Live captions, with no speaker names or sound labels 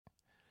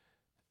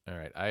All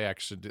right. I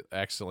actually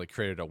accidentally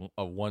created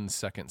a 1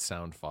 second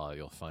sound file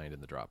you'll find in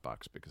the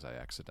Dropbox because I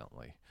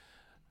accidentally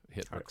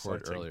hit How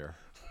record exciting. earlier.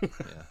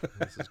 Yeah,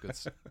 this is good.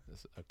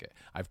 Okay.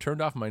 I've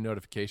turned off my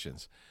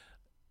notifications.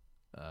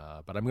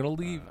 But I'm gonna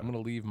leave. I'm gonna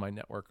leave my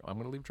network. I'm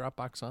gonna leave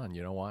Dropbox on.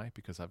 You know why?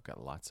 Because I've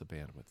got lots of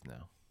bandwidth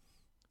now.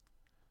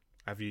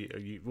 Have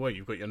you? Well,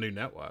 you've got your new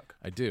network.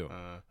 I do.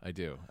 I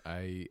do.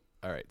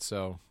 All right.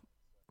 So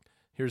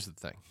here's the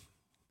thing.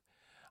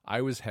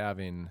 I was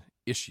having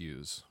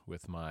issues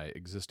with my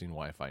existing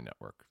Wi-Fi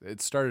network.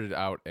 It started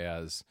out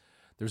as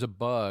there's a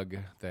bug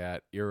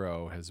that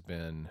Eero has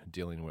been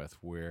dealing with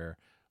where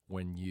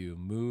when you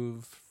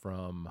move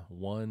from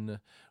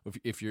one,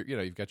 if you're,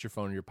 you've got your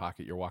phone in your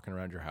pocket, you're walking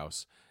around your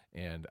house,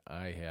 and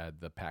I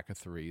had the pack of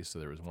three, so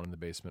there was one in the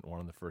basement, one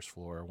on the first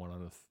floor, one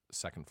on the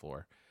second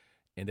floor,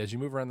 and as you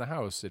move around the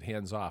house, it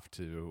hands off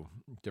to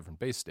different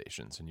base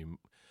stations, and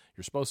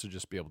you're supposed to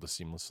just be able to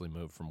seamlessly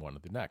move from one to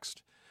the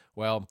next.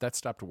 Well, that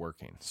stopped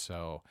working.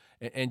 So,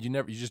 and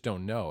you just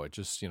don't know. It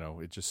just,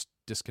 it just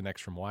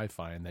disconnects from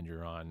Wi-Fi, and then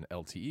you're on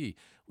LTE,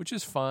 which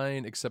is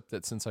fine, except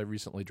that since I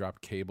recently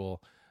dropped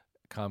cable,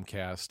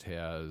 Comcast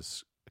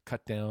has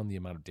cut down the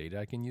amount of data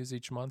I can use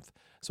each month.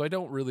 So I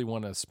don't really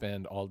want to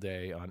spend all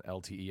day on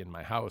LTE in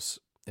my house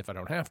if I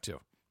don't have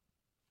to.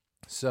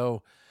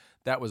 So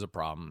that was a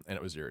problem, and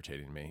it was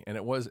irritating me. And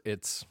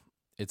it's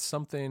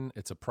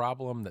a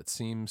problem that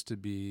seems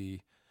to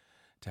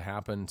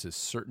happen to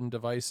certain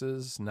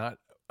devices, not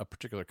a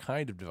particular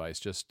kind of device,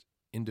 just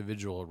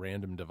individual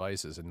random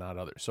devices and not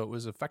others. So it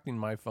was affecting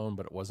my phone,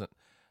 but it wasn't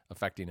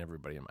affecting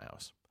everybody in my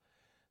house.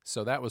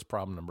 So that was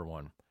problem number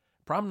one.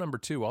 Problem number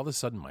two, all of a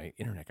sudden my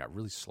internet got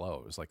really slow.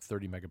 It was like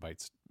 30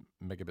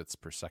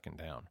 megabits per second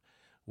down,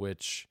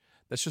 which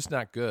that's just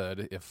not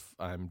good if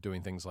I'm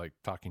doing things like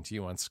talking to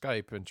you on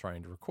Skype and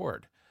trying to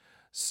record.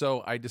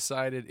 So I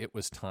decided it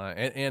was time,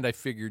 and I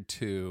figured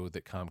too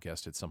that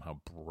Comcast had somehow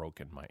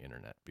broken my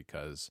internet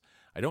because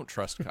I don't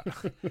trust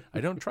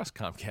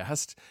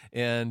Comcast,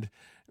 and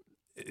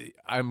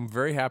I'm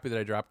very happy that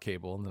I dropped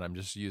cable and that I'm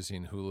just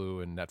using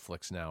Hulu and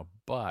Netflix now.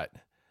 But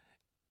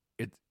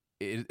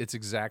it's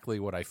exactly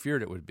what I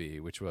feared it would be,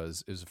 which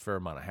is a fair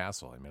amount of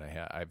hassle. I mean,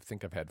 I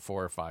think I've had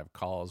 4 or 5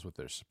 calls with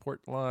their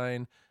support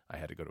line. I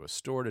had to go to a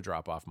store to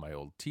drop off my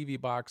old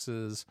TV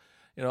boxes,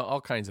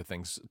 all kinds of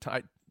things.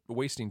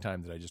 Wasting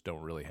time that I just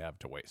don't really have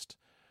to waste.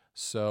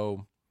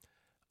 So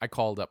I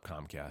called up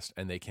Comcast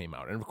and they came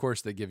out. And of course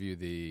they give you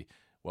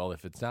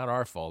if it's not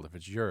our fault, if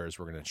it's yours,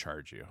 we're going to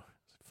charge you.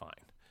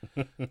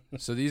 Fine.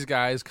 So these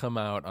guys come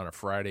out on a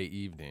Friday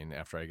evening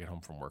after I get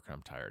home from work and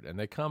I'm tired. And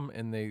they come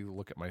and they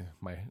look at my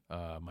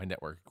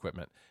network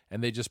equipment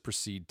and they just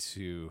proceed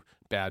to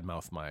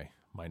badmouth my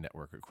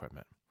network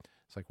equipment.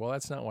 It's like, well,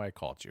 that's not why I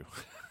called you.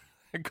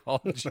 I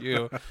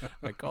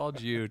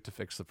called you to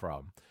fix the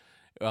problem.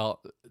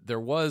 Well, there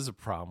was a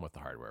problem with the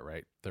hardware,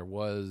 right?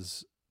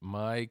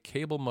 My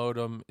cable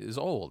modem is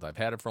old. I've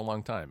had it for a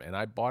long time, and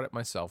I bought it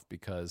myself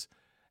because,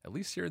 at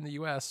least here in the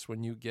U.S.,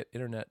 when you get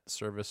internet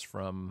service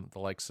from the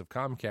likes of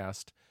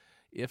Comcast,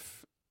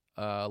 if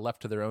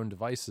left to their own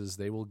devices,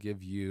 they will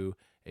give you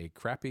a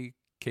crappy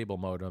cable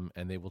modem,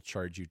 and they will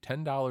charge you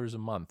 $10 a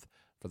month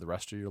for the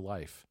rest of your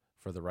life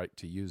for the right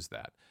to use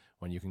that.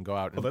 When you can go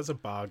out, Well, there's a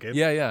bargain.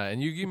 Yeah,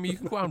 and you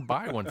can go out and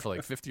buy one for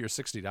like $50 or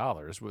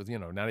 $60 with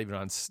not even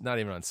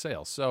on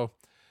sale. So,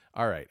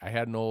 all right, I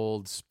had an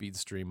old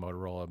Speedstream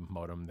Motorola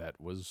modem that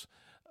was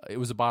a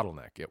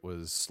bottleneck. It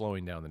was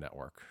slowing down the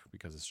network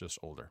because it's just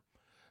older.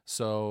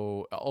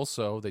 So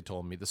also they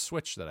told me the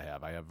switch that I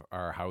have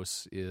our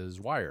house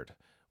is wired.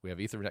 We have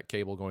Ethernet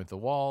cable going through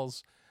the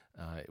walls.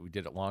 We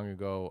did it long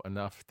ago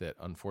enough that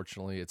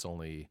unfortunately it's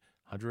only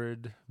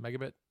 100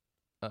 megabit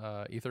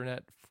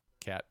Ethernet.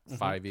 Cat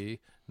 5e,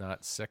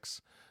 not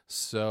 6.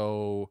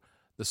 So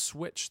the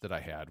switch that I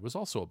had was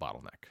also a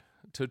bottleneck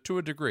to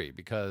a degree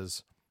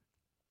because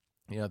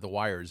the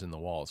wires in the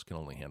walls can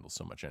only handle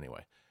so much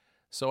anyway.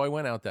 So I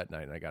went out that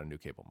night and I got a new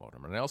cable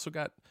modem. And I also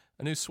got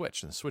a new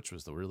switch. And the switch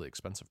was the really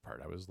expensive part.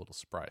 I was a little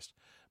surprised.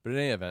 But in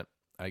any event,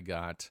 I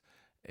got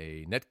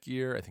a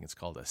Netgear, I think it's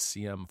called a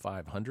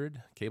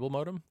CM500 cable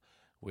modem,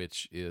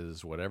 which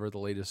is whatever the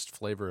latest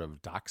flavor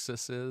of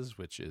DOCSIS is,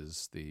 which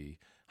is the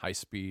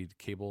high-speed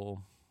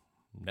cable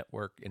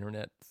network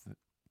internet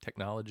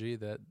technology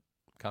that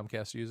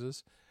Comcast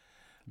uses.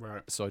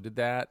 Right. So I did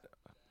that,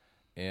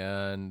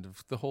 and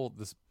this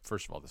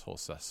whole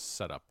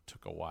setup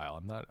took a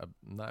while. I'm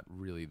not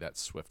really that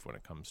swift when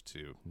it comes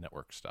to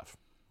network stuff,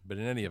 but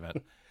in any event,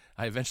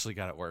 I eventually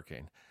got it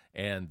working.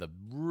 And the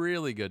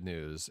really good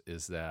news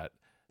is that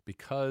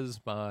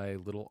because my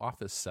little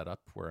office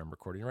setup where I'm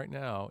recording right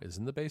now is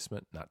in the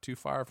basement, not too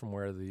far from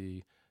where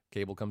the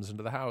cable comes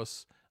into the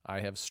house,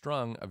 I have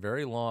strung a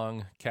very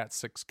long Cat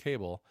 6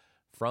 cable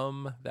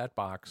from that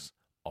box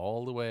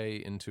all the way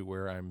into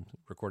where I'm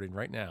recording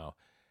right now.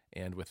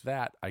 And with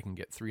that, I can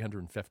get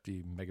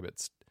 350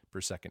 megabits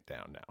per second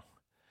down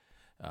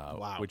now,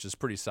 Wow. which is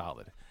pretty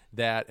solid.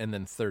 That and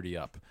then 30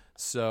 up.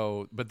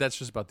 So, but that's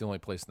just about the only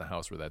place in the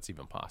house where that's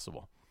even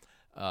possible.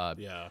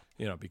 Yeah.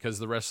 Because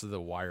the rest of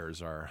the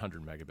wires are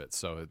 100 megabits,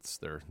 so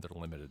they're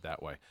limited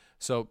that way.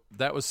 So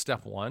that was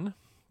step one.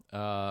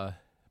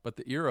 But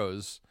the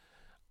Eeros,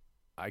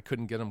 I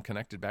couldn't get them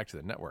connected back to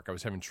the network. I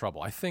was having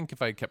trouble. I think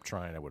if I kept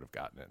trying, I would have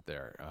gotten it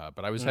there.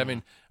 But I was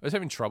having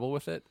trouble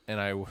with it, and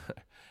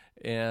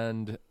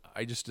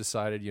I just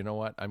decided, you know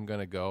what, I'm going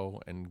to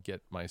go and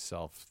get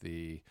myself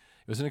it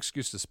was an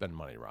excuse to spend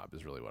money, Rob,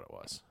 is really what it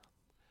was.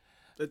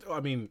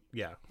 I mean,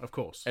 yeah, of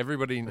course.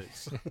 Everybody,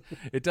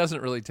 it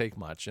doesn't really take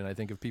much. And I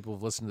think if people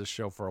have listened to this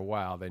show for a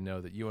while, they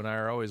know that you and I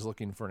are always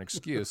looking for an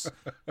excuse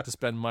to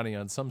spend money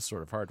on some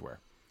sort of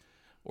hardware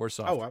or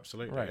software. Oh,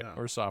 absolutely. Right. Yeah.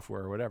 Or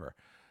software or whatever.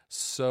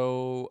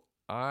 So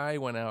I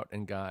went out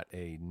and got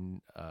a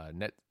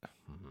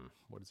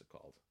what is it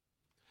called?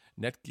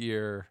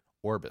 Netgear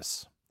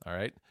Orbis. All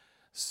right.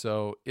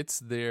 So it's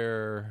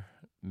their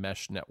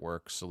mesh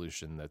network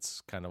solution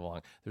that's kind of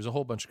long. There's a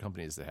whole bunch of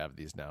companies that have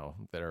these now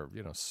that are,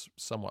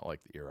 somewhat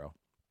like the Eero.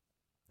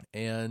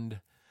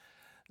 And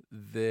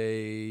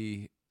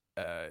they're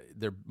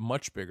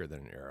much bigger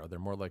than an Eero. They're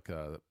more like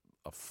a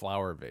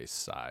flower vase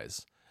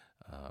size,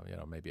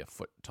 maybe a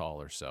foot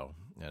tall or so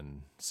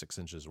and 6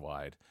 inches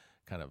wide,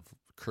 kind of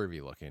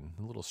curvy looking,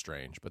 a little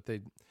strange, but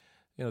they've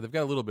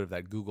got a little bit of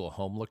that Google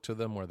Home look to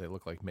them where they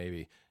look like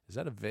maybe, is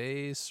that a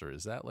vase or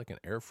is that like an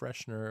air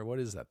freshener? What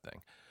is that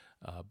thing?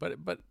 But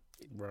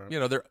right.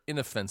 They're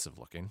inoffensive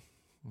looking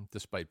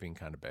despite being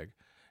kind of big.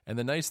 And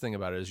the nice thing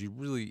about it is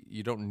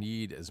you don't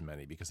need as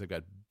many because they've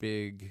got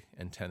big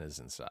antennas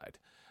inside.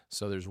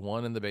 So there's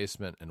one in the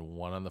basement and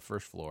one on the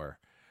first floor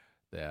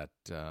that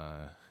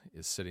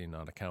is sitting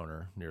on a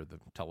counter near the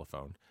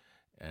telephone.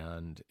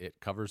 And it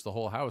covers the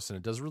whole house, and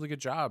it does a really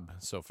good job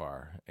so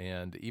far.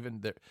 And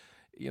even there,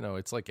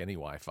 it's like any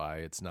Wi-Fi.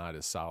 It's not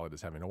as solid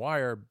as having a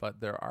wire,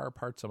 but there are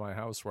parts of my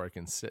house where I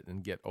can sit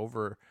and get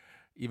over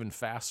even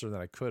faster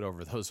than I could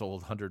over those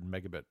old 100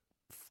 megabit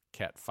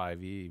Cat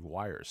 5e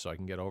wires. So I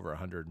can get over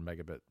 100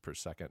 megabit per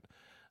second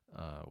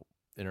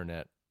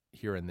internet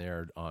here and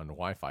there on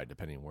Wi-Fi,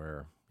 depending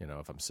where,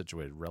 if I'm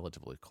situated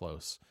relatively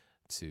close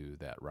to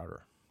that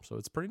router. So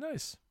it's pretty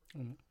nice.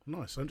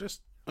 Nice. I'm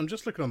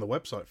just looking on the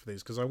website for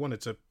these because I wanted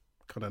to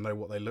kind of know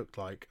what they looked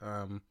like.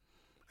 And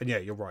yeah,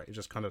 you're right. It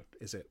just kind of,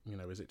 is it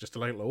just a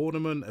little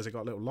ornament? Has it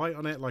got a little light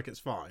on it? Like, it's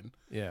fine.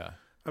 Yeah.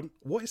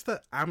 What is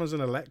the Amazon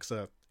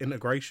Alexa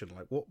integration?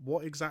 Like,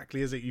 what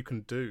exactly is it you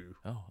can do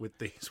with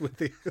these, with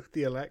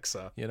the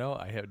Alexa?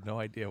 I had no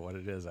idea what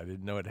it is. I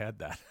didn't know it had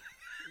that.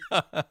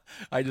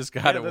 I just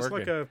got it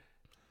working. Like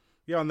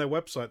on their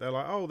website, they're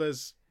like, oh,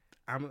 there's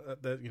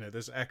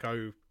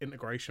Echo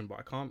integration, but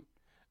I can't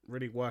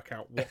really work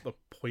out what the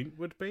point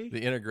would be.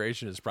 The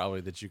integration is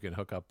probably that you can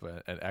hook up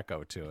an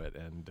Echo to it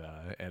and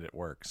it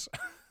works.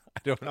 I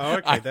don't know.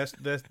 Oh,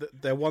 okay.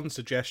 Their one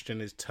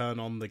suggestion is turn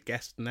on the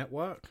guest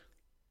network.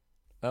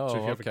 Oh, so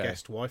if you have okay. a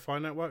guest Wi-Fi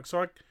network,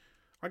 so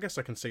I guess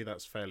I can see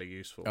that's fairly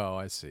useful. Oh,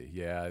 I see.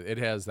 Yeah, it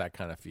has that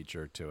kind of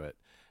feature to it.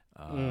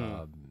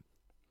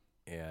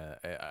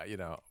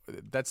 Yeah,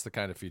 that's the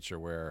kind of feature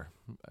where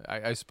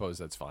I suppose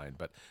that's fine,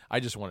 but I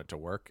just want it to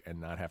work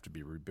and not have to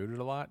be rebooted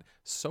a lot.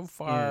 So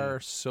far,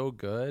 so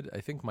good.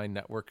 I think my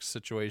network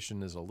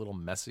situation is a little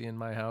messy in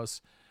my house.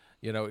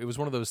 It was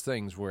one of those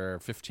things where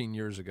 15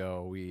 years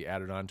ago we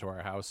added on to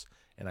our house,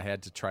 and I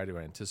had to try to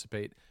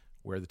anticipate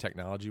where the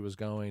technology was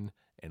going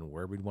and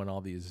where we'd want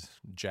all these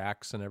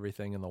jacks and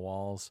everything in the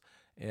walls.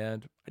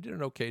 And I did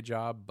an okay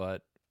job,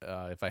 but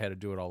if I had to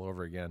do it all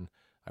over again,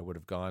 I would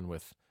have gone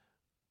with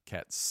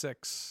Cat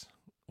 6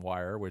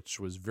 wire, which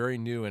was very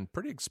new and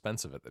pretty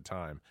expensive at the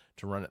time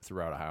to run it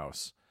throughout a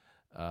house.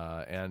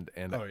 And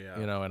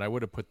I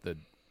would have put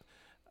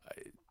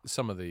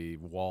some of the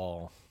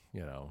wall,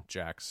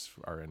 jacks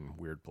are in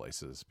weird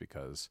places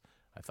because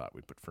I thought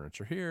we'd put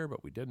furniture here,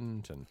 but we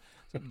didn't. And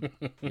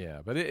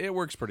yeah, but it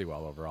works pretty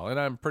well overall, and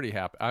I'm pretty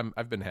happy.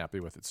 I've been happy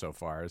with it so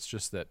far. It's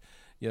just that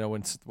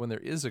when there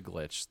is a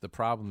glitch, the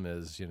problem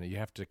is you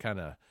have to kind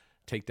of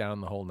take down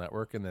the whole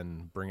network and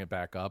then bring it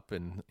back up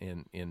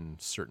in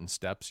certain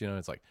steps.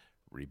 It's like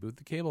reboot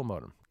the cable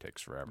modem,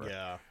 takes forever.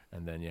 Yeah,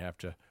 and then you have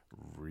to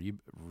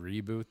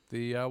reboot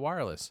the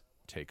wireless,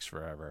 takes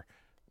forever.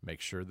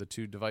 Make sure the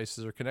two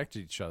devices are connected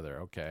to each other.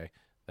 Okay.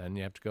 Then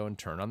you have to go and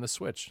turn on the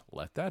switch,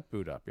 let that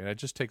boot up. It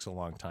just takes a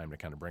long time to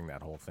kind of bring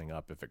that whole thing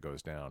up if it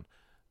goes down.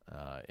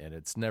 And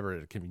it's never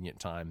at a convenient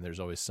time. There's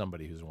always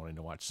somebody who's wanting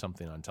to watch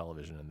something on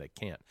television and they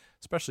can't,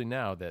 especially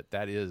now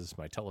that is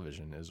my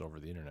television is over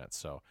the internet.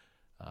 So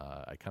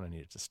I kind of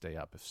need it to stay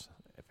up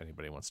if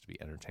anybody wants to be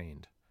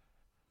entertained.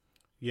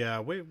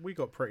 Yeah, we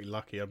got pretty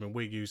lucky. I mean,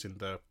 we're using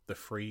the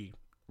free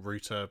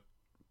router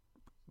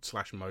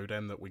 /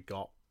 modem that we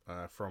got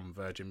from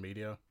Virgin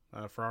Media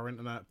for our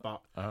internet,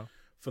 but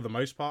for the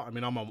most part, I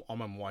mean, I'm on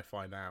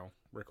Wi-Fi now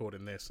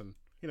recording this, and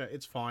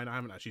it's fine. I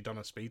haven't actually done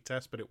a speed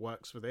test, but it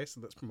works for this,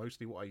 and that's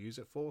mostly what I use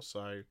it for.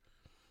 So,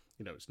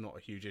 it's not a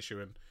huge issue,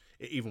 and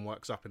it even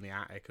works up in the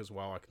attic as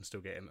well. I can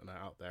still get internet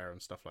out there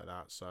and stuff like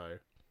that. So,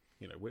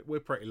 we're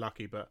pretty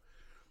lucky, but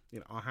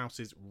our house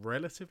is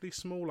relatively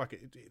small. Like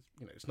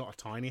it's not a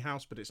tiny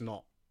house, but it's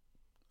not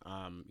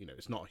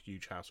It's not a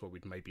huge house where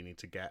we'd maybe need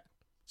to get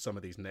some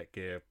of these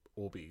Netgear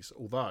Orbeez,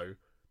 although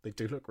they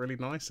do look really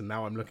nice. And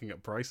now I'm looking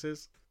at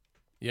prices.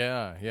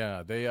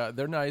 Yeah,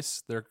 they're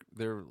nice.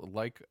 They're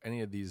like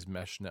any of these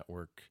mesh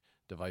network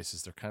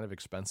devices. They're kind of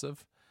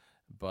expensive,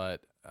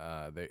 but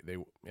they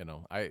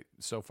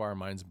so far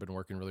mine's been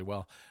working really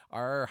well.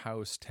 Our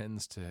house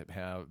tends to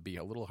be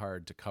a little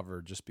hard to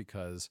cover just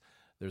because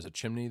there's a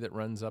chimney that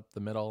runs up the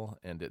middle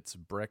and it's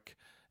brick,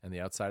 and the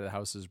outside of the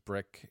house is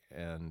brick,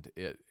 and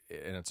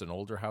it's an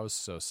older house,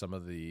 so some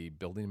of the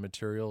building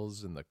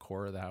materials in the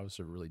core of the house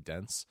are really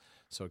dense,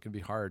 so it can be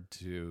hard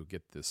to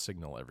get the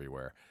signal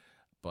everywhere.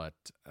 But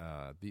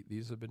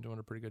these have been doing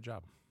a pretty good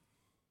job.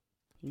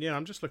 Yeah,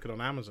 I'm just looking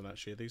on Amazon,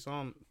 actually. These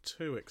aren't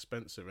too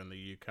expensive in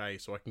the UK,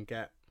 so I can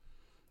get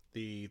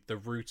the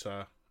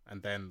router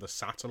and then the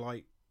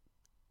satellite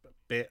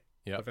bit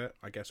of it,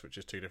 I guess, which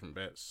is two different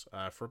bits,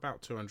 for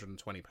about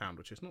 £220,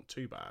 which is not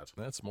too bad.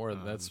 That's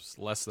that's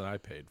less than I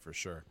paid, for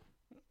sure.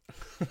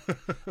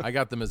 I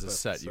got them as a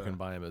set. You can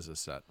buy them as a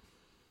set.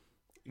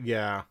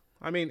 Yeah.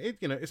 I mean,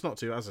 it's not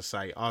too, as I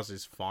say, ours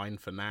is fine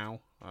for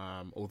now,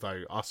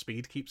 although our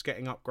speed keeps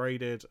getting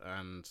upgraded,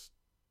 and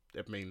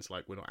it means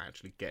like we're not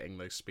actually getting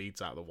those speeds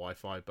out of the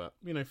Wi-Fi, but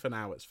for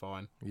now it's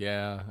fine.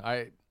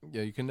 Yeah,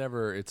 you can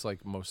never. It's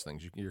like most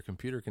things. Your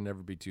computer can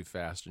never be too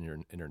fast, and your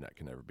internet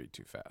can never be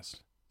too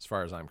fast, as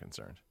far as I'm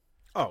concerned.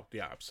 Oh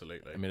yeah,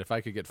 absolutely. I mean, if I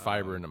could get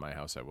fiber into my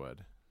house, I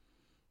would.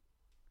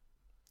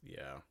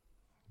 Yeah,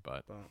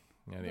 but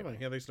anyway,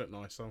 yeah, these look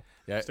nice. So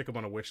stick them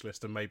on a wish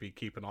list and maybe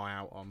keep an eye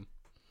out on,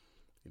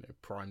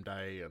 Prime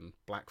Day and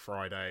Black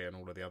Friday and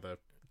all of the other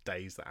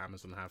days that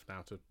Amazon have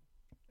now to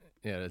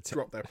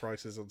drop their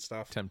prices on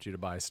stuff. Tempt you to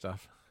buy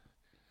stuff.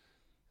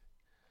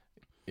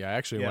 Yeah, I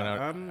actually went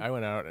out. I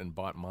went out and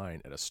bought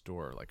mine at a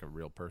store, like a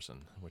real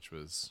person, which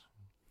was,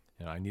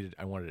 I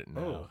wanted it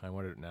now. Oh. I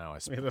wanted it now.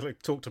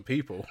 Talk to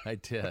people. I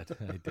did.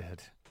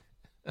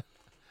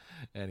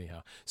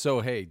 Anyhow,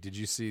 so hey, did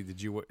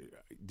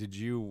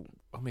you?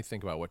 Let me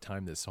think about what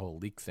time this whole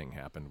leak thing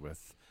happened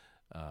with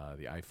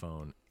the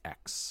iPhone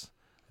X.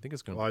 I think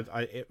it's going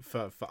to...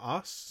 for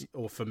us,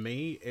 or for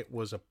me, it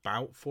was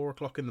about 4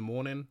 o'clock in the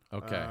morning.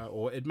 Okay.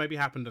 Or it maybe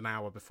happened an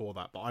hour before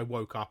that, but I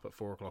woke up at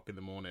 4 o'clock in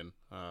the morning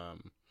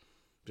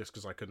just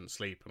because I couldn't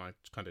sleep, and I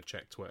kind of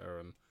checked Twitter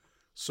and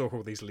saw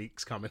all these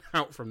leaks coming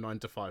out from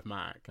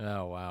 9to5Mac.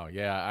 Oh, wow.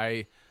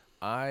 Yeah,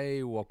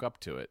 I woke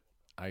up to it.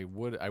 I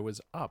was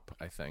up,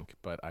 I think,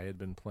 but I had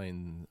been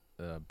playing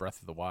Breath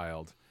of the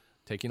Wild,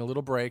 taking a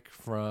little break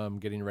from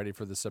getting ready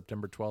for the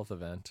September 12th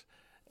event,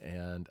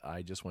 and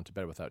I just went to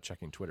bed without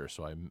checking Twitter.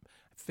 So I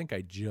think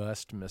I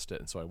just missed it,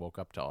 and so I woke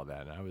up to all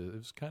that, and it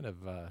was kind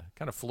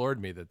of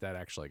floored me that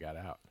actually got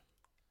out.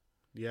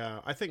 Yeah,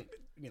 I think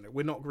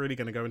we're not really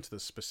going to go into the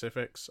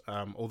specifics.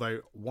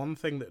 Although one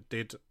thing that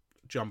did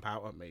jump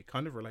out at me,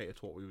 kind of related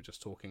to what we were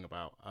just talking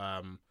about,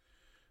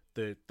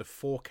 the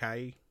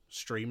 4K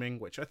streaming,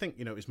 which I think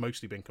is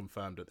mostly been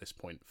confirmed at this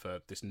point for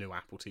this new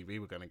Apple TV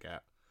we're going to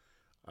get.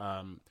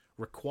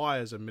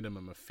 Requires a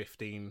minimum of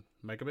 15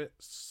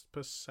 megabits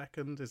per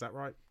second. Is that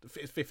right?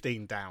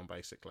 15 down,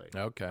 basically.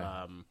 Okay.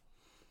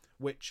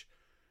 Which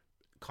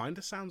kind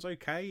of sounds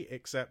okay,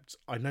 except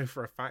I know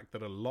for a fact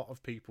that a lot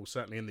of people,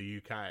 certainly in the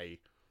UK,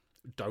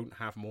 don't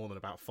have more than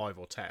about 5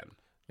 or 10.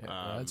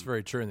 Yeah, that's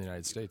very true in the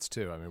United States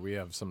too. I mean, we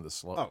have some of the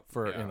slow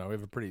we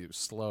have a pretty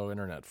slow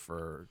internet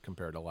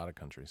compared to a lot of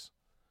countries.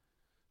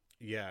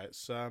 Yeah,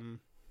 it's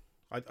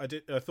I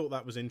thought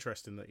that was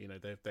interesting that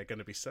they're going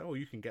to be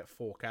you can get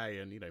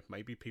 4K, and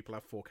maybe people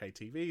have 4K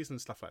TVs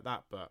and stuff like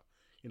that, but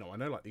I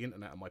know like the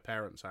internet at my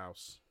parents'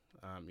 house,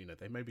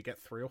 they maybe get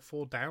 3 or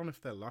 4 down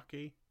if they're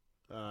lucky.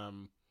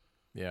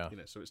 Yeah.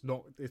 So it's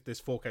not, if this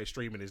 4K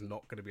streaming is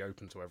not going to be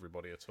open to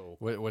everybody at all.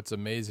 What's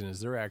amazing is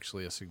there are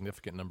actually a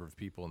significant number of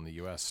people in the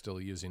US still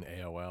using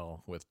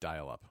AOL with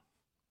dial-up.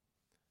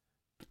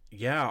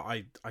 Yeah,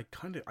 I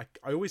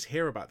always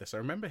hear about this. I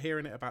remember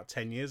hearing it about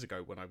 10 years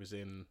ago when I was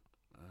in,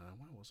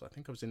 I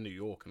think I was in New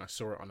York, and I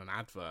saw it on an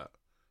advert,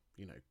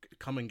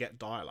 come and get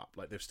dial-up.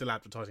 Like, they're still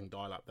advertising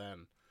dial-up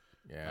then.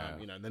 Yeah.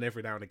 And then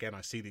every now and again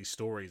I see these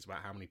stories about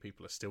how many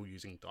people are still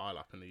using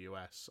dial-up in the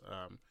US.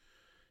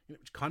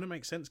 Which kind of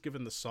makes sense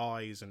given the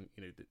size and,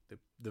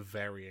 the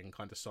varying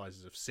kind of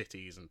sizes of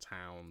cities and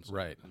towns,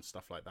 right, and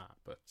stuff like that.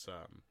 But,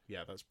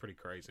 yeah, that's pretty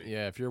crazy.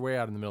 Yeah, if you're way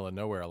out in the middle of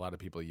nowhere, a lot of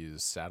people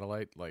use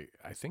satellite. Like,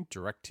 I think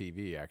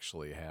DirecTV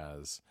actually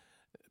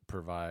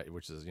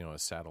which is, a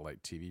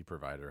satellite TV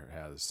provider,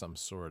 has some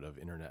sort of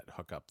internet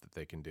hookup that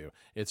they can do.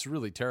 It's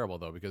really terrible,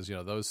 though, because,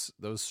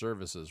 those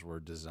services were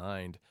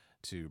designed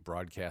to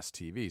broadcast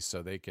TV,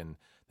 so they can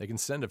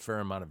send a fair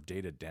amount of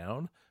data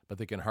down, but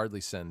they can hardly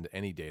send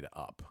any data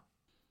up.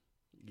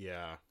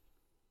 Yeah,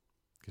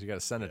 because you got to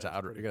send it to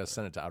outer. You got to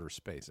send it to outer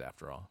space,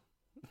 after all.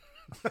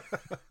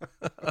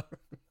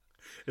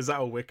 Is that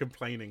all we're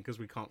complaining because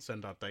we can't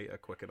send our data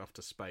quick enough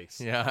to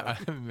space? Yeah,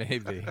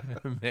 maybe.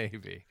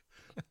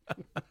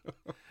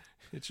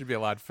 It should be a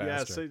lot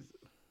faster. Yeah,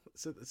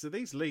 so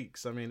these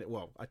leaks. I mean,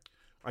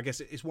 I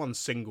guess it's one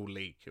single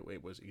leak.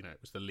 It was, it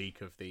was the leak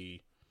of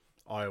the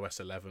iOS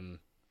 11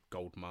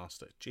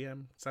 Goldmaster.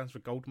 GM stands for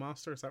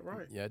Goldmaster, is that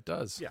right? Yeah, it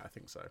does. Yeah, I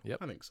think so. Yep.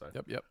 I think so.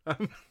 Yep.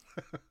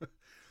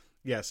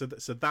 Yeah, so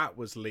that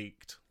was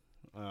leaked.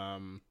 I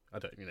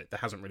don't, there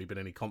hasn't really been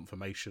any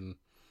confirmation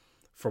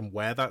from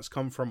where that's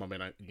come from. I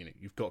mean,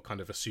 you've got to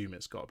kind of assume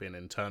it's got to be an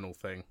internal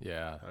thing.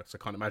 Yeah. So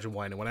I can't imagine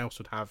why anyone else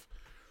would have,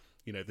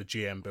 the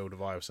GM build of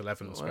iOS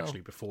 11,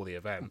 especially before the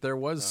event. There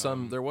was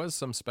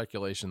some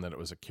speculation that it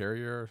was a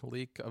carrier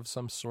leak of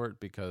some sort,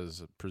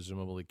 because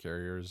presumably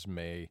carriers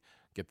may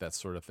get that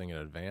sort of thing in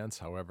advance.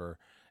 However,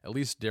 at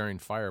least Daring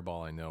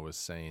Fireball, I know, was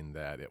saying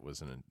that it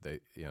was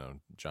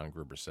John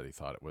Gruber said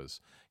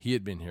he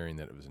had been hearing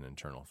that it was an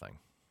internal thing.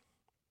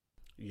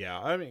 Yeah,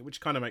 I mean,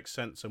 which kind of makes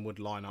sense and would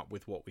line up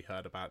with what we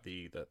heard about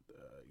the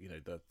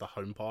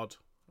HomePod.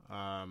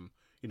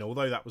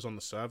 Although that was on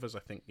the servers, I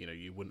think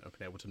you wouldn't have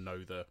been able to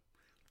know the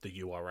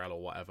URL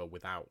or whatever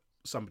without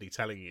somebody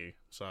telling you.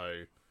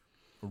 So,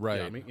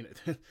 right. Yeah, I mean,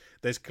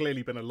 there's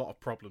clearly been a lot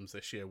of problems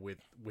this year with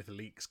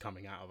leaks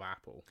coming out of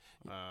Apple.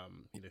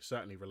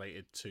 Certainly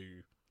related to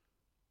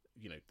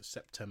the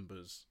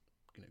September's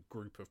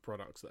group of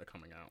products that are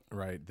coming out.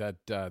 Right.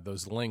 That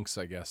those links,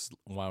 I guess,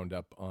 wound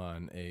up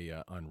on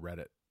on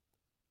Reddit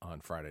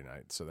on Friday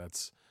night. So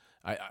that's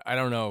I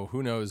don't know.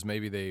 Who knows?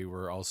 Maybe they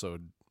were also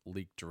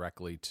leaked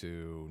directly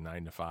to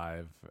 9 to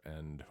 5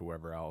 and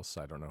whoever else.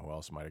 I don't know who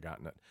else might have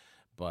gotten it,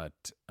 but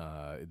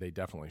they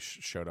definitely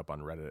showed up on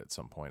Reddit at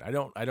some point. I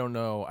don't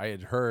know. I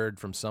had heard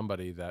from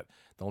somebody that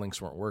the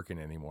links weren't working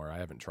anymore. I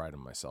haven't tried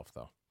them myself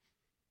though.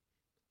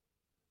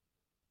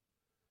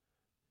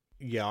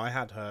 Yeah, I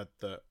had heard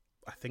that.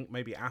 I think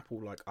maybe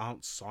Apple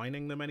aren't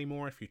signing them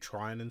anymore if you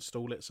try and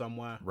install it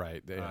somewhere.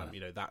 Right. Yeah.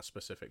 That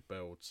specific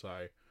build.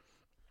 So,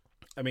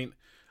 I mean,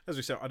 as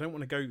we said, I don't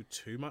want to go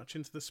too much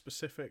into the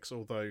specifics,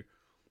 although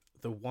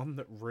the one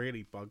that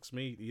really bugs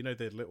me,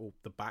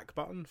 the back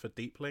button for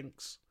deep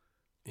links.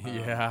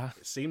 Yeah.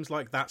 It seems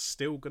like that's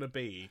still going to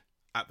be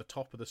at the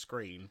top of the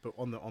screen, but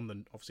on the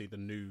obviously the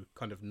new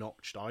kind of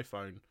notched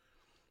iPhone,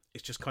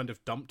 it's just kind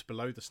of dumped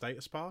below the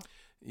status bar.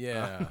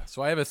 Yeah.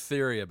 So I have a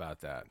theory about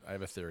that.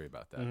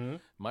 Mm-hmm.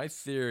 My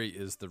theory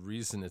is the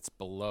reason it's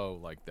below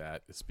like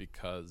that is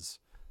because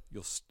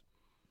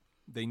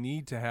they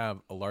need to have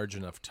a large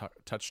enough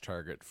touch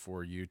target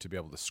for you to be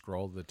able to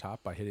scroll to the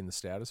top by hitting the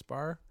status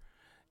bar.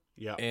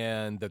 Yeah.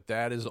 And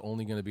that is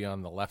only going to be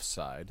on the left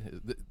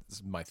side. This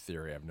is my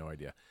theory. I have no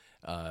idea.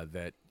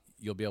 That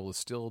you'll be able to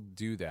still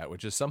do that,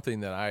 which is something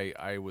that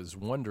I was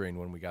wondering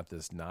when we got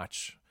this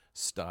notch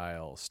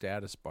style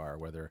status bar,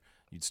 whether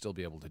you'd still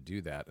be able to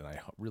do that, and I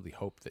really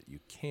hope that you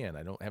can.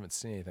 Haven't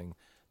seen anything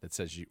that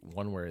says you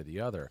one way or the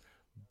other,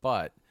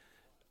 but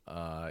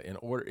in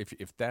order,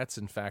 if that's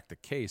in fact the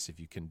case, if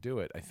you can do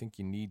it, I think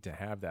you need to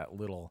have that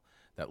little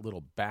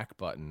back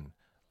button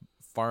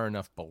far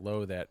enough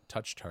below that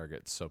touch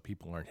target so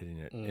people aren't hitting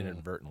it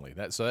inadvertently.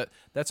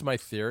 That's my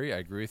theory. I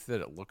agree with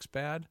it. It looks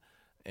bad,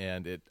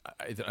 and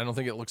I don't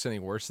think it looks any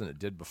worse than it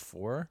did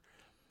before,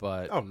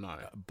 but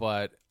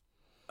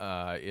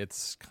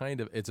it's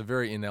a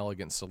very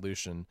inelegant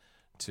solution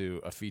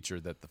to a feature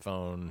that the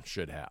phone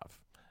should have,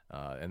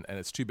 and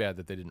it's too bad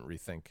that they didn't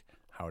rethink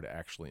how to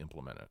actually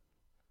implement it.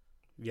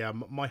 Yeah,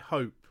 my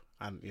hope,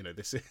 and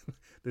this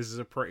is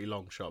a pretty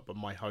long shot, but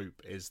my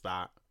hope is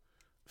that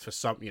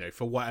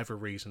for whatever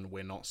reason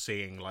we're not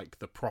seeing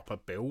the proper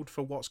build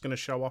for what's going to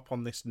show up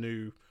on this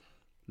new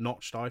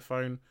notched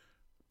iPhone,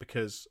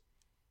 because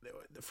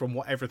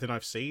from everything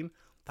I've seen,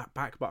 that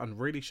back button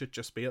really should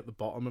just be at the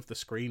bottom of the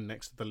screen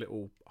next to the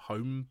little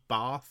home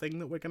bar thing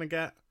that we're going to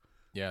get.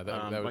 Yeah,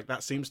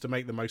 that seems to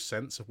make the most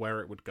sense of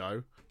where it would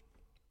go.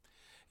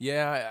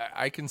 Yeah,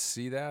 I can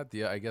see that.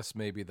 I guess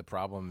maybe the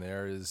problem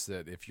there is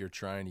that if you're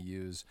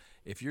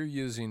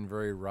using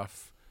very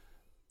rough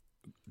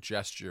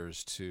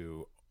gestures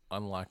to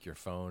unlock your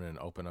phone and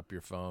open up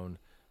your phone,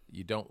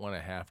 you don't want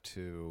to have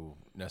to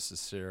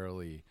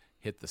necessarily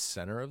hit the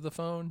center of the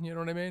phone. You know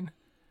what I mean?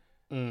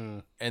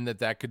 And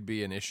that could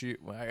be an issue.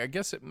 I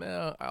guess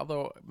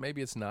although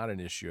maybe it's not an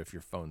issue if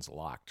your phone's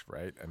locked,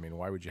 right? I mean,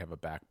 why would you have a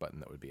back button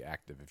that would be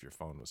active if your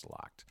phone was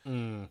locked?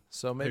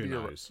 So maybe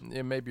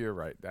you're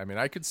right. I mean,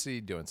 I could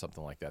see doing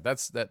something like that.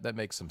 That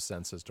makes some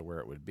sense as to where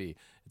it would be.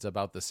 It's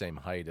about the same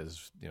height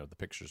as the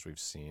pictures we've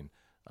seen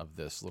of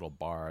this little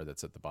bar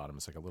that's at the bottom.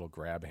 It's like a little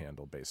grab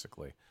handle,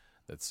 basically.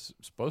 That's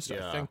supposed to,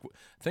 I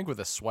think with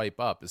a swipe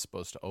up is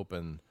supposed to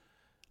open.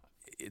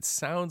 It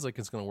sounds like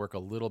it's going to work a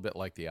little bit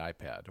like the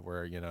iPad,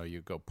 where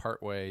you go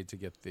part way to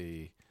get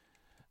to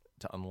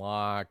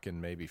unlock,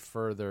 and maybe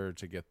further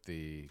to get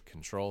the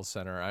control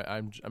center.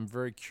 I'm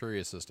very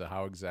curious as to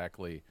how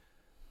exactly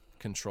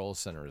control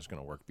center is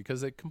going to work,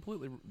 because they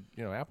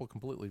Apple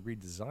completely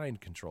redesigned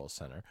control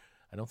center.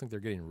 I don't think they're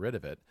getting rid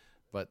of it,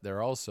 but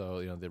they're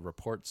also the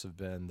reports have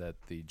been that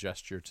the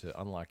gesture to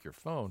unlock your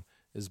phone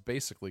is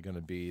basically going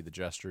to be the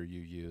gesture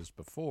you used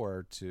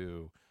before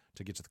to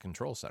get to the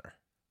control center.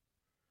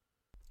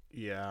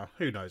 Yeah,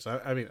 who knows?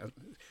 I mean,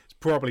 it's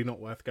probably not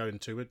worth going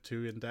too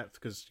in depth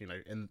because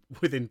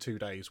within 2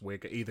 days we're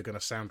either going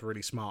to sound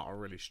really smart or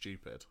really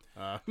stupid,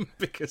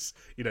 because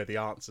the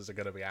answers are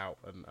going to be out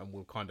and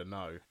we'll kind of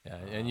know. Yeah,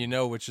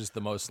 and which is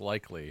the most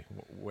likely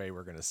way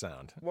we're going to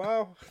sound.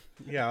 Well,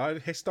 yeah,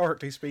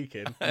 historically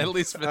speaking, at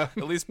least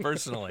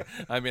personally.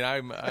 I mean,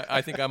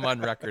 I think I'm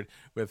on record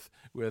with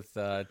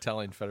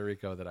telling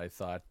Federico that I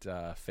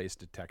thought face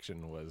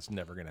detection was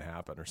never going to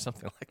happen or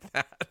something like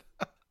that.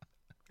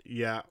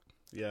 Yeah,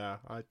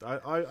 I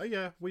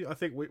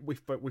think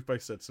we've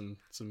both said some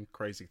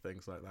crazy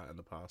things like that in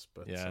the past,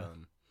 but yeah.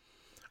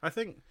 I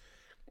think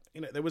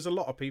there was a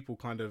lot of people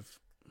kind of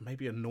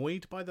maybe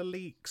annoyed by the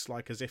leaks,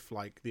 like as if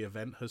like the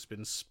event has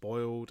been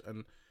spoiled,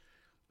 and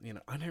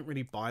I don't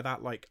really buy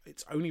that. Like,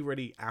 it's only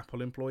really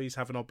Apple employees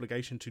have an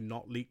obligation to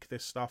not leak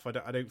this stuff.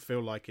 I don't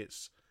feel like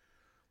it's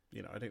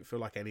I don't feel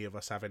like any of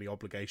us have any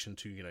obligation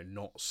to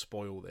not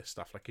spoil this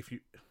stuff. Like, if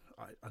you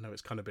I know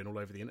it's kind of been all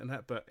over the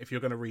internet, but if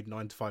you're going to read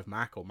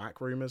 9to5Mac or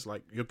Mac rumors,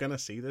 like, you're going to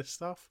see this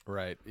stuff.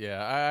 Right.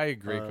 Yeah, I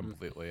agree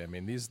completely. I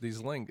mean,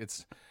 these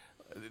links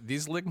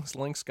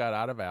got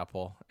out of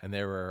Apple and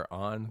they were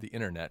on the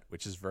internet,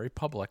 which is very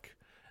public,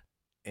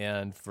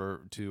 and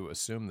to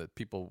assume that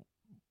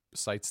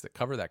sites that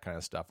cover that kind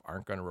of stuff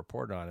aren't going to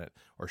report on it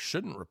or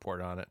shouldn't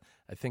report on it,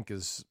 I think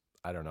is,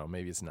 I don't know,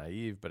 maybe it's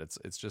naive, but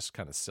it's just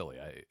kind of silly.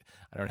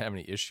 I don't have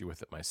any issue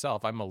with it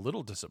myself. I'm a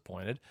little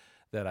disappointed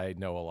that I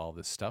know all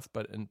this stuff,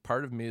 and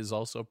part of me is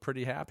also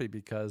pretty happy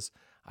because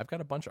I've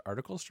got a bunch of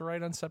articles to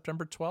write on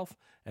September 12th,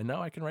 and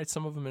now I can write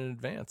some of them in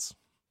advance.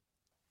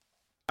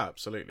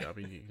 Absolutely. I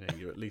mean,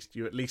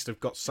 you at least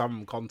have got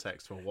some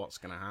context for what's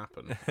going to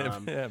happen.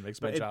 Yeah, it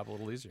makes my job a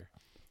little easier.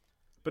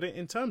 But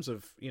in terms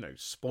of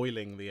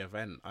spoiling the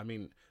event, I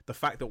mean, the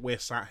fact that we're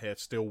sat here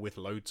still with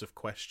loads of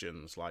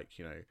questions, like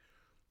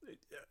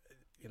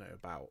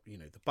about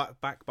the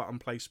back button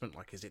placement,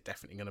 like, is it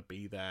definitely going to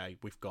be there?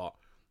 We've got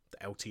the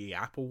LTE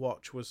Apple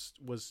Watch was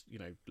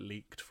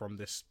leaked from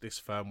this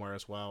firmware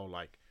as well.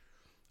 Like,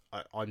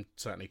 I'm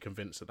certainly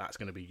convinced that that's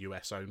going to be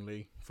US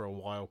only for a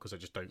while, because I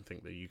just don't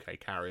think the UK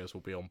carriers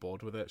will be on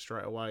board with it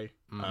straight away.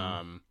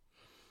 Mm-hmm.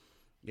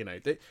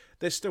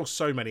 There's still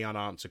so many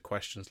unanswered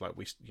questions, like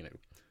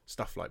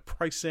stuff like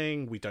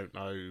pricing. We don't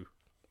know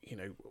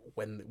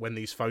when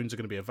these phones are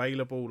going to be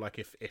available. Like,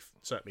 if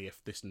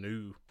this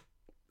new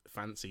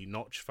fancy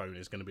notch phone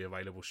is going to be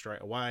available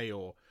straight away,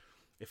 or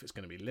if it's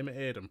going to be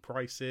limited, and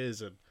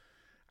prices, and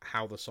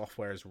how the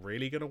software is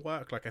really going to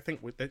work. Like, I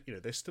think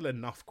there's still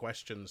enough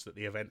questions that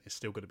the event is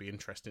still going to be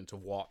interesting to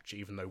watch,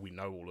 even though we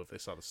know all of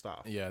this other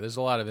stuff. Yeah, there's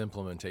a lot of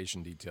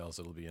implementation details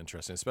that'll be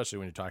interesting, especially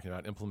when you're talking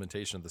about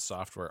implementation of the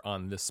software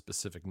on this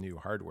specific new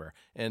hardware.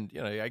 And,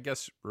 I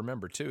guess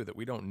remember, too, that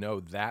we don't know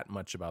that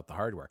much about the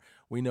hardware.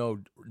 We know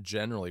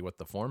generally what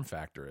the form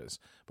factor is,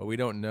 but we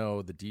don't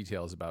know the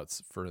details about,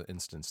 for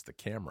instance, the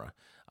camera.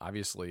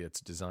 Obviously,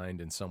 it's designed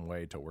in some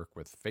way to work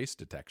with face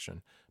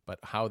detection, but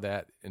how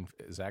that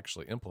is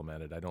actually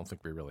implemented, I don't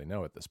think we really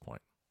know at this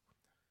point.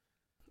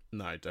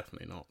 No,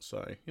 definitely not.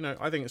 So,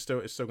 I think it's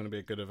still going to be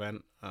a good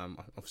event.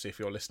 Obviously, if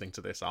you're listening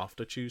to this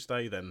after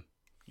Tuesday, then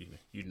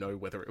you know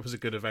whether it was a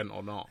good event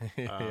or not.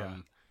 Yeah.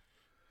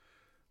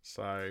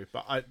 So,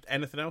 but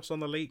anything else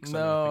on the leaks?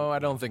 No, I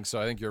don't think so.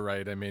 I think you're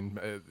right. I mean,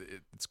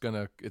 it's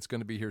gonna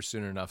be here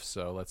soon enough.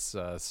 So let's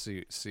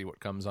see what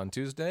comes on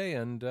Tuesday,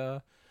 and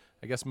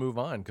I guess move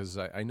on, because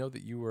I know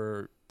that you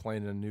were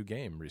playing a new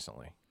game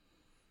recently.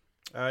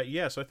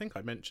 Yeah, so I think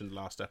I mentioned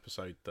last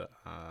episode that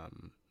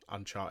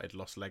Uncharted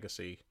Lost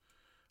Legacy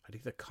had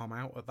either come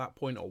out at that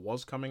point or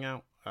was coming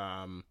out.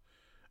 And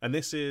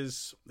this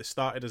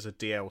started as a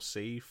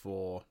DLC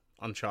for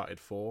Uncharted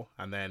 4,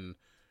 and then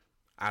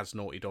as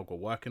Naughty Dog were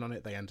working on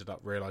it, they ended up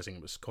realizing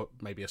it was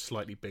maybe a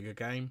slightly bigger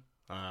game.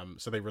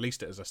 So they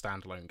released it as a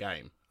standalone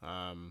game.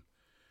 And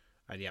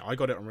yeah, I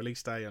got it on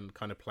release day and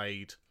kind of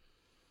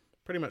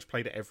pretty much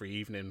played it every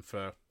evening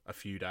for a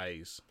few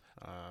days.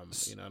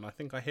 And I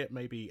think I hit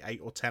maybe 8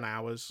 or 10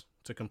 hours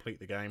to complete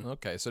the game.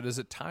 Okay, so does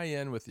it tie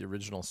in with the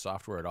original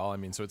software at all? I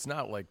mean, so it's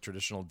not like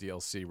traditional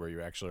DLC where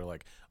you actually are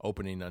like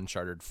opening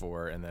Uncharted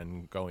 4 and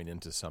then going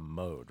into some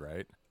mode,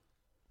 right?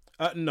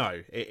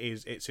 No,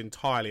 it's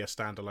entirely a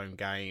standalone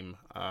game.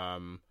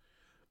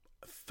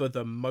 For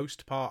the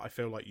most part, I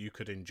feel like you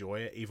could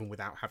enjoy it even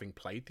without having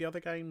played the other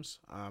games.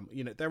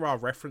 There are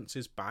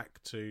references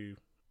back to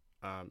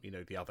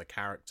the other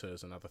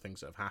characters and other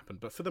things that have happened,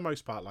 but for the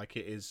most part, like,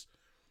 it is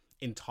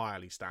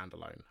entirely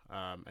standalone,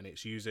 and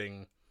it's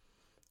using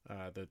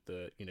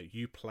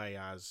you play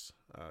as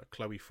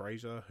Chloe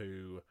Fraser,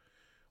 who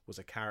was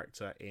a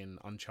character in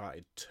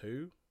Uncharted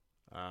 2,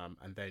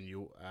 and then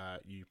you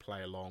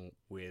play along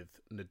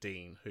with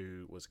Nadine,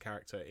 who was a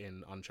character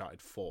in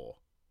Uncharted 4.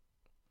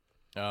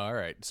 All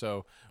right,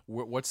 so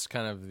what's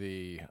kind of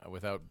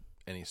without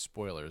any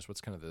spoilers,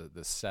 what's kind of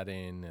the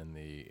setting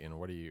and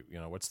what do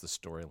what's the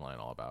storyline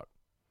all about?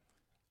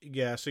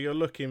 Yeah, so you're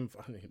looking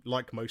for,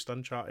 like most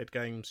Uncharted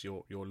games,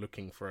 you're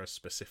looking for a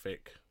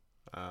specific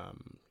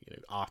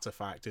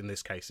artifact. In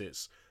this case,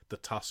 it's the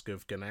Tusk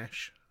of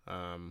Ganesh,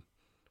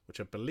 which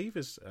I believe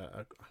is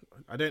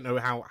I don't know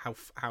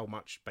how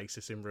much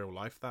basis in real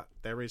life that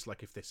there is,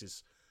 like if this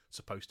is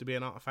supposed to be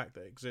an artifact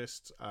that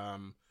exists.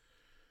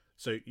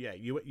 So yeah,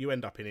 you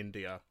end up in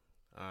India,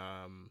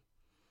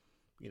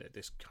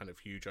 this kind of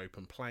huge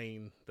open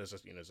plain. There's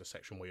a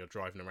section where you're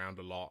driving around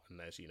a lot, and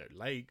there's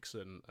lakes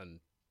and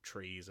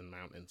trees and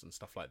mountains and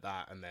stuff like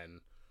that, and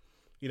then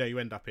you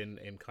end up in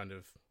kind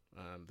of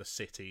the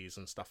cities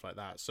and stuff like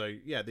that. So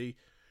yeah,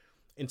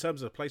 in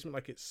terms of the placement,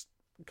 like it's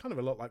kind of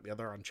a lot like the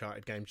other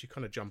Uncharted games. You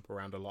kind of jump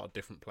around a lot of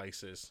different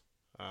places,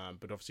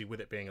 but obviously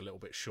with it being a little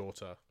bit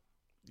shorter,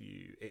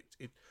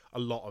 a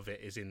lot of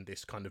it is in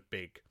this kind of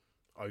big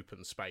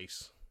open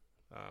space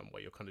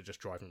where you're kind of just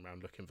driving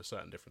around looking for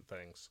certain different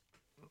things.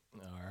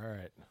 All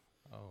right.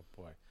 Oh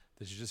boy,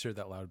 did you just hear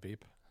that loud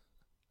beep?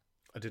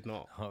 I did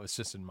not. Oh, it's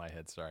just in my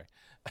head. Sorry.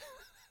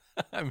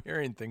 I'm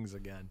hearing things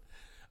again.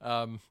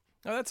 Oh,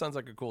 that sounds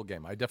like a cool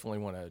game. I definitely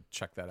want to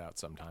check that out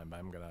sometime.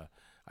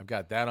 I've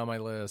got that on my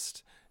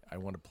list. I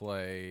want to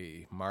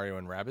play Mario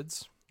and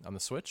Rabbids on the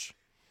Switch.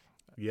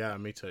 Yeah,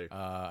 me too.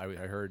 I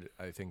heard,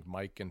 I think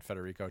Mike and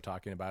Federico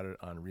talking about it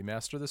on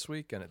Remaster this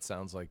week, and it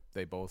sounds like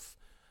they both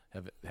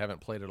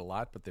haven't played it a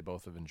lot, but they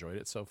both have enjoyed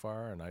it so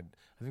far. And I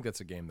think that's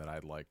a game that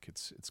I'd like.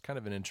 It's kind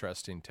of an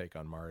interesting take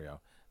on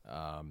Mario.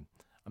 I'm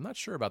not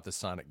sure about the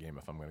Sonic game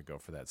if I'm going to go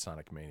for that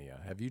Sonic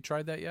Mania. Have you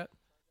tried that yet?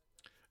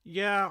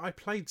 Yeah, I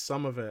played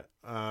some of it.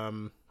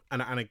 And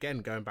again,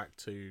 going back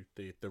to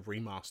the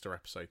remaster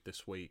episode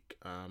this week,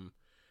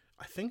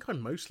 I think I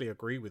mostly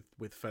agree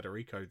with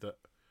Federico that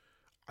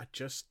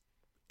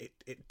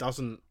it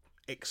doesn't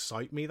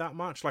excite me that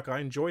much. Like, I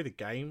enjoy the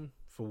game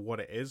for what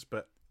it is,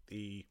 but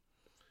he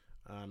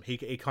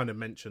kind of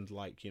mentioned,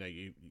 like,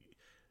 you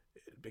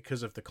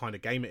because of the kind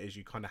of game it is,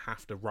 you kind of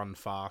have to run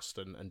fast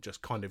and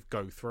just kind of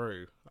go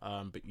through,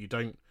 but you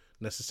don't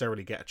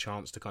necessarily get a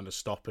chance to kind of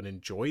stop and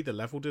enjoy the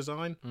level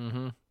design.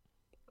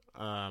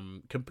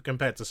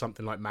 Compared to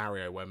something like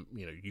Mario, where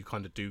you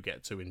kind of do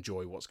get to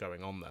enjoy what's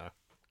going on there.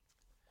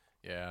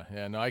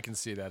 Yeah, no, I can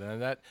see that,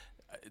 and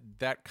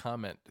that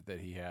comment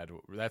that he had,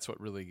 that's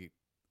what really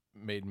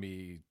made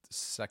me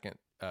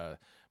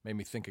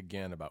think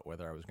again about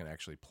whether I was going to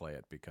actually play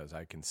it, because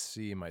I can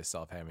see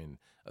myself having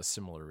a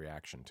similar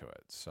reaction to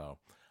it. So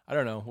I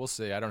don't know. We'll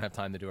see. I don't have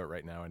time to do it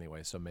right now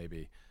anyway, so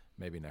maybe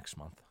next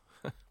month.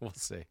 We'll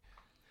see.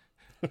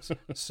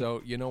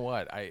 So you know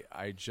what? I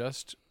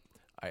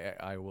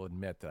will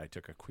admit that I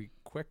took a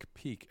quick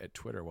peek at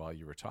Twitter while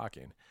you were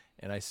talking,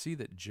 and I see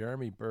that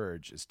Jeremy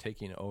Burge is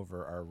taking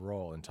over our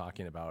role in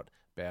talking about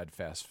bad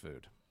fast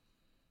food.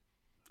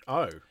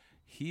 Oh.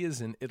 He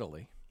is in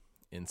Italy,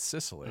 in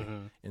Sicily,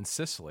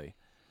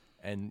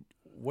 and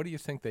what do you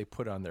think they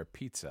put on their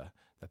pizza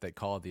that they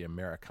call the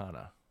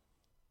Americana?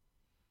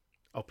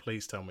 Oh,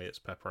 please tell me it's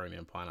pepperoni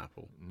and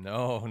pineapple.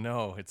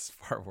 No, it's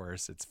far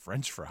worse. It's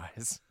French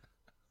fries.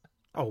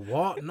 Oh,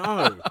 what?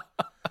 No.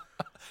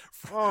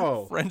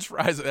 Oh, French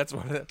fries. That's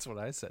what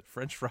I said.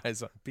 French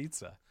fries on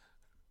pizza.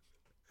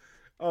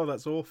 Oh,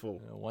 that's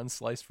awful. One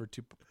slice for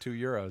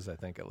 €2, I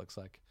think it looks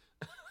like.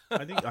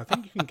 I think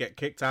you can get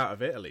kicked out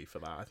of Italy for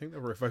that. I think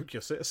they'll revoke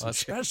your citizenship.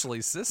 Especially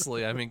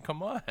Sicily. I mean,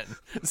 come on,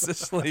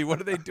 Sicily. What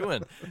are they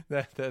doing?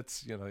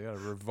 That's you got to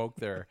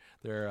revoke their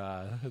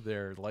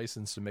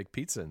license to make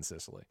pizza in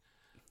Sicily.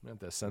 I'm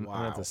going to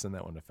have to send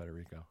that one to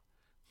Federico.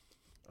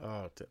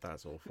 Oh,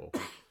 that's awful.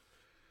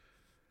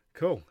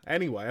 Cool.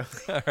 Anyway,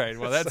 all right.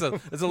 Well, that's a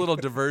little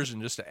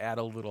diversion, just to add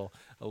a little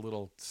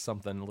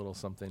something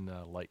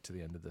light to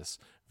the end of this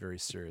very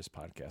serious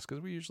podcast,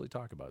 because we usually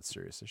talk about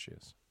serious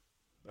issues.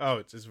 Oh,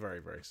 it's very,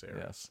 very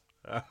serious.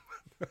 Yes.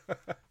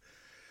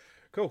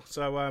 Cool.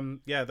 So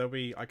there'll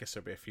be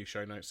a few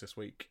show notes this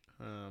week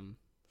for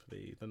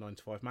the 9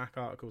 to 5 Mac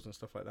articles and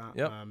stuff like that.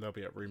 Yep. They'll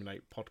be at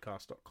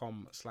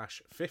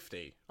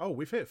ruminatepodcast.com/50. Oh,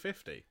 we've hit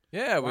 50.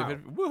 Yeah, wow. We've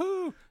hit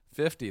woohoo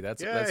 50.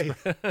 That's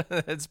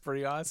that's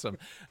pretty awesome.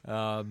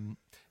 And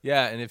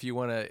if you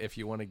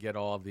wanna get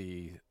all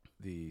the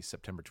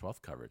September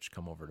 12th coverage,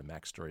 come over to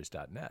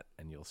macstories.net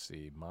and you'll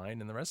see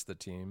mine and the rest of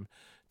the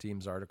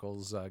team's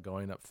articles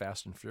going up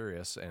fast and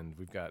furious. And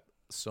we've got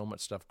so much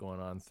stuff going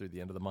on through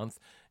the end of the month.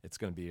 It's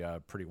going to be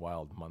a pretty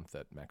wild month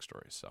at Mac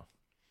Stories. So,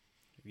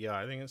 yeah,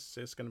 I think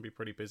it's going to be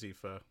pretty busy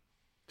for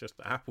just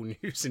the Apple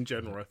news in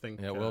general. I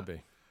think it will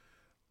be.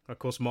 Of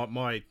course,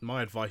 my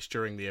advice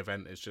during the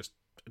event is just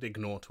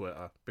ignore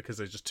Twitter, because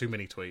there's just too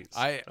many tweets.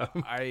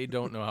 I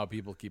don't know how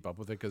people keep up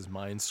with it, because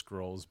mine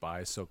scrolls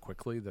by so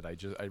quickly that I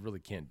really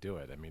can't do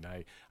it. I mean,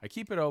 I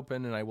keep it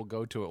open and I will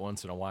go to it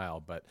once in a while,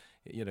 but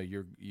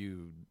you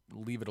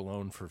leave it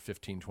alone for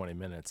 15-20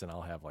 minutes and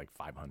I'll have like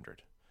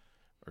 500.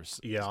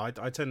 Yeah, I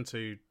tend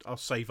to. I'll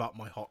save up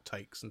my hot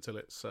takes until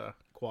it's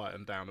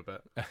quietened down a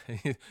bit,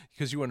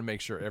 because you want to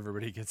make sure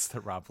everybody gets the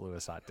Rob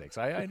Lewis hot takes.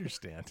 I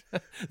understand.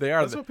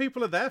 That's what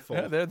people are there for.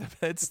 Yeah,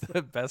 it's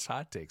the best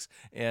hot takes,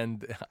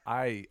 and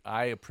I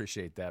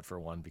appreciate that, for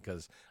one,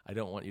 because I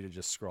don't want you to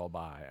just scroll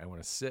by. I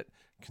want to sit,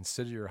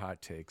 consider your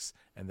hot takes,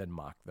 and then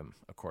mock them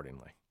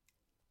accordingly.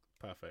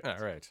 Perfect. All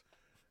right.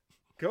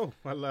 Cool.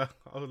 I'll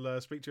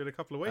speak to you in a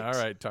couple of weeks. All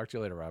right. Talk to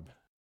you later, Rob.